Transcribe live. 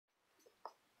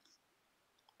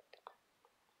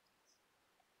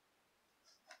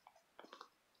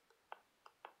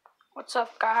What's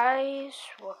up, guys?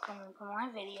 Welcome to my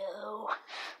video.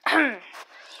 I'm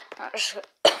just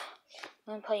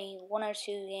gonna play one or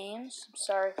two games. I'm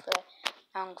sorry for the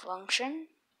malfunction.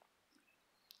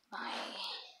 The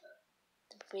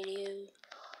video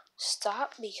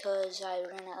stopped because I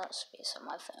ran out of space on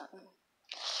my phone.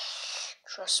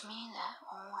 Trust me, that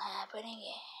won't happen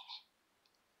again.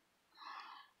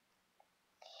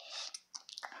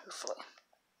 Hopefully.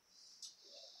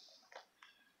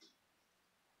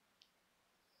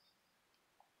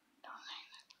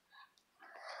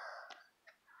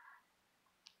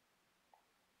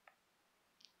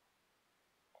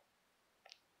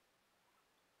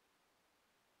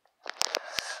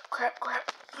 Crap.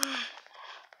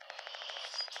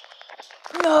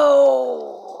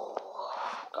 No!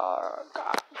 God.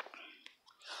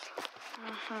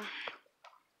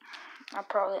 I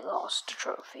probably lost the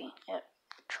trophy. Yep.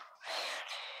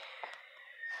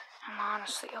 I'm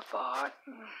honestly a bot.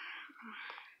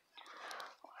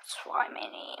 That's why my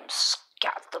name's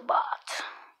Got the Bot.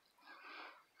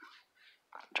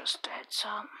 Just a heads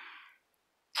up.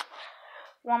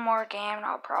 One more game and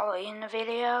I'll probably end the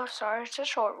video. Sorry it's a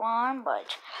short one,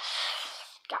 but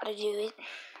gotta do it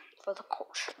for the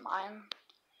culture, man.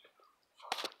 For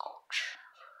the culture.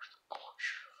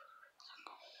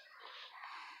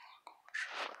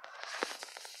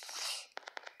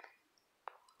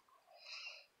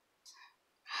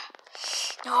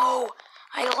 No,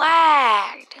 I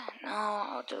lagged. No,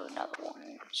 I'll do another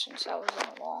one since that was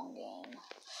a long game.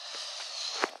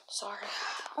 Sorry.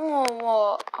 Oh,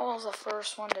 well, I was the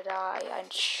first one to die. I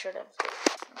should have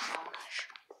known.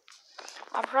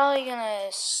 I'm probably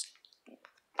gonna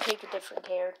pick a different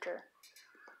character.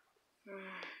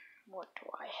 What do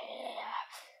I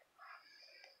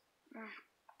have?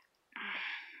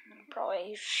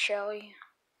 Probably Shelly.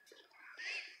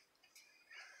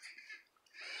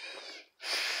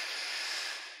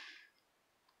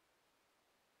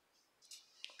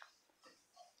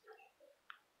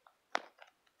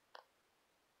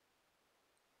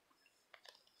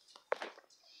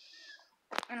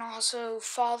 And also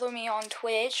follow me on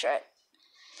Twitch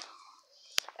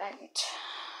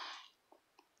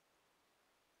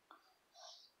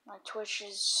my Twitch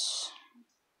is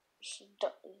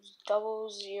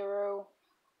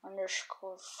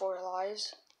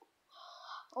 00_4lies.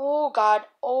 Oh God,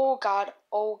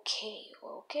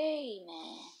 okay,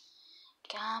 man.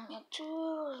 Got me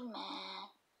tools,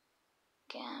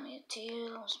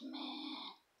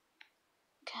 man.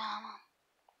 Come on.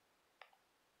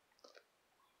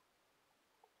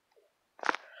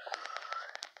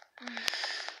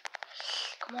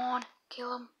 Come on,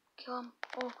 kill him.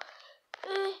 Oh.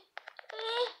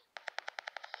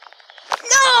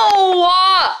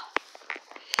 No!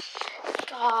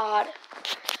 God.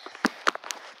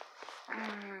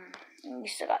 We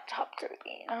still got top 3.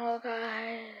 Oh,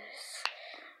 guys.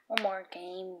 One more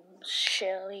game,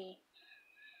 Shelly.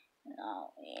 And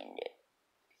I'll end it.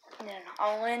 Then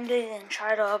I'll end it and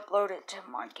try to upload it to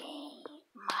my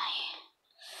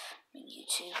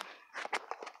YouTube.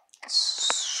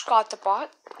 Scott the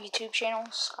Bot YouTube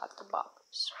channel. Scott the Bot.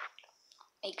 So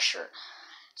make sure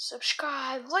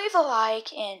subscribe, leave a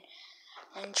like, and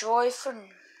enjoy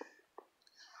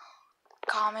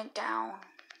comment down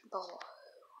below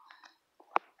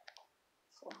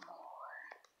for more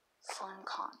fun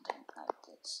content like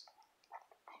this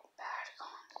and bad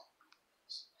content like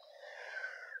this.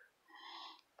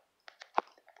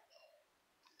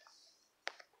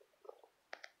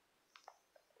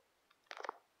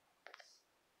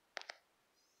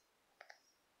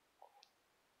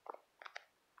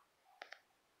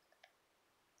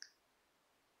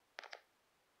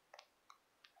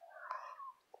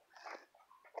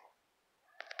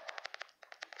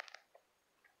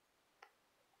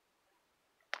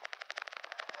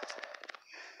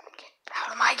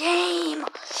 Out of my game!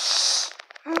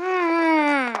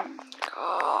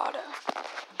 God.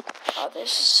 Oh,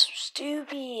 this is so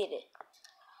stupid.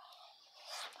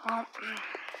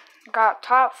 Got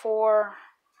top 4.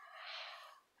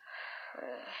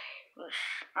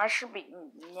 I should be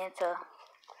Nita.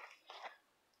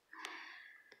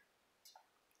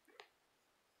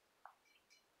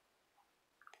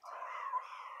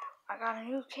 I got a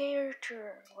new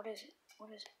character. What is it?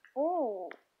 Oh.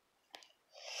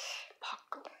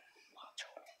 Paco.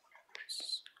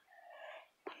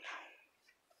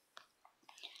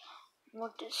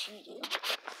 What does he do?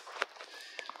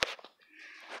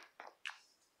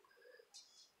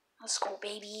 Let's go,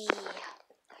 baby.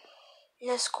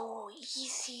 Let's go.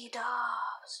 Easy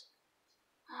dubs.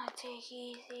 I take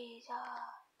easy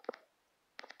dubs.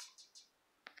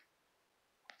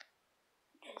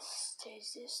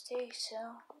 This takes so.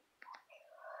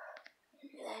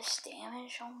 Less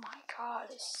damage? Oh my god,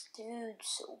 this dude's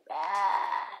so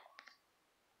bad.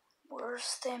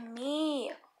 Worse than me.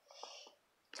 It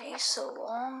takes so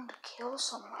long to kill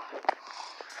someone.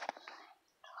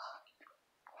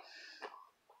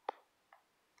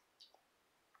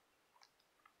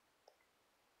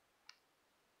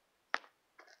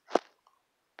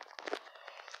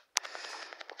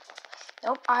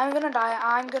 Nope, I'm gonna die.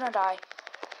 I'm gonna die.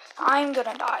 I'm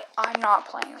gonna die. I'm not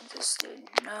playing with this dude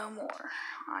no more.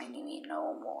 I mean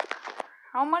no more.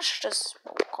 How much does this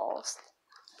boat cost?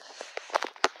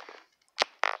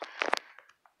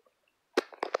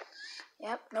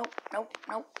 Yep, nope.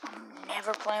 I'm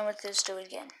never playing with this dude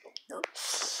again. Nope.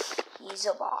 He's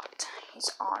a bot.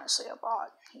 He's honestly a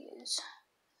bot. He is.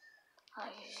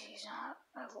 He's not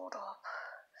leveled up.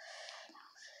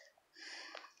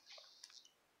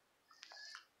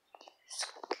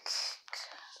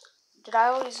 Did I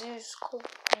always use Colt?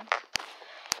 Yeah,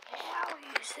 I'll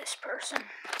use this person.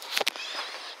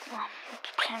 Well, it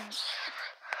depends.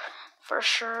 For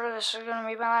sure, this is gonna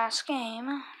be my last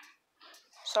game.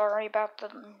 Sorry about the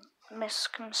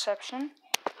misconception.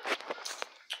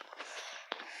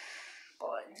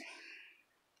 But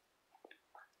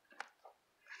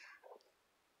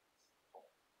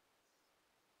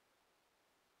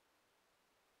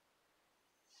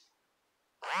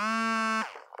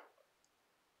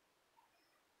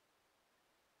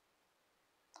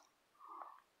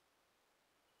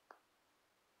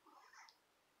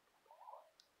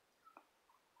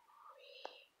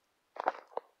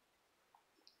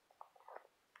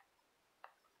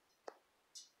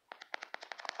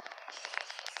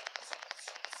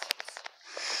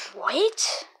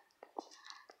wait.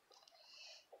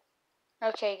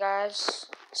 Okay, guys.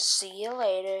 See you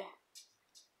later.